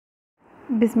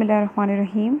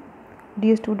Bismillahirrahmanirrahim.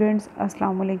 Dear students,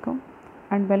 Assalamu alaikum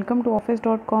and welcome to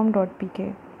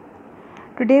office.com.pk.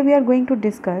 Today we are going to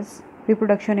discuss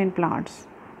reproduction in plants.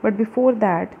 But before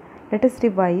that, let us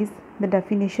revise the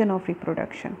definition of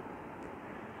reproduction.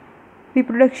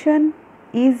 Reproduction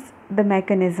is the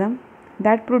mechanism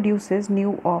that produces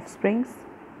new offsprings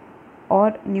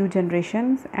or new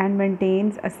generations and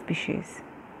maintains a species.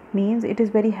 Means it is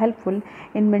very helpful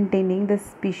in maintaining the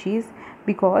species,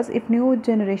 because if new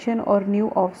generation or new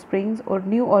offsprings or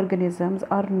new organisms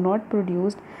are not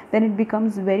produced, then it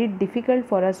becomes very difficult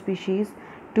for a species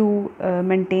to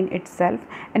maintain itself,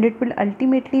 and it will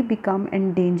ultimately become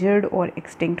endangered or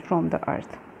extinct from the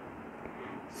earth.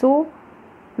 So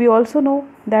we also know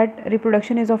that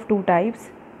reproduction is of two types: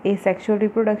 asexual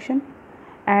reproduction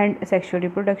and sexual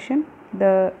reproduction.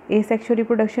 The asexual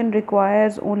reproduction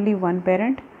requires only one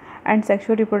parent, and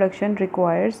sexual reproduction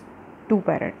requires two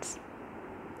parents.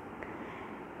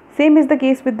 Same is the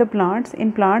case with the plants.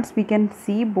 In plants we can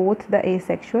see both the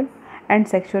asexual and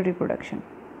sexual reproduction.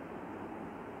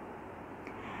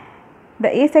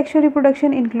 The asexual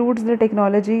reproduction includes the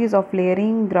technologies of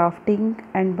layering, grafting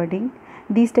and budding.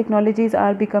 These technologies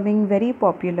are becoming very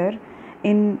popular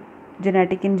in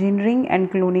genetic engineering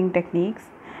and cloning techniques,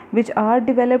 which are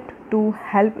developed to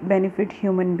help benefit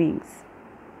human beings.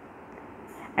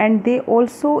 And they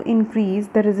also increase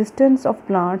the resistance of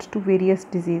plants to various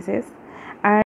diseases.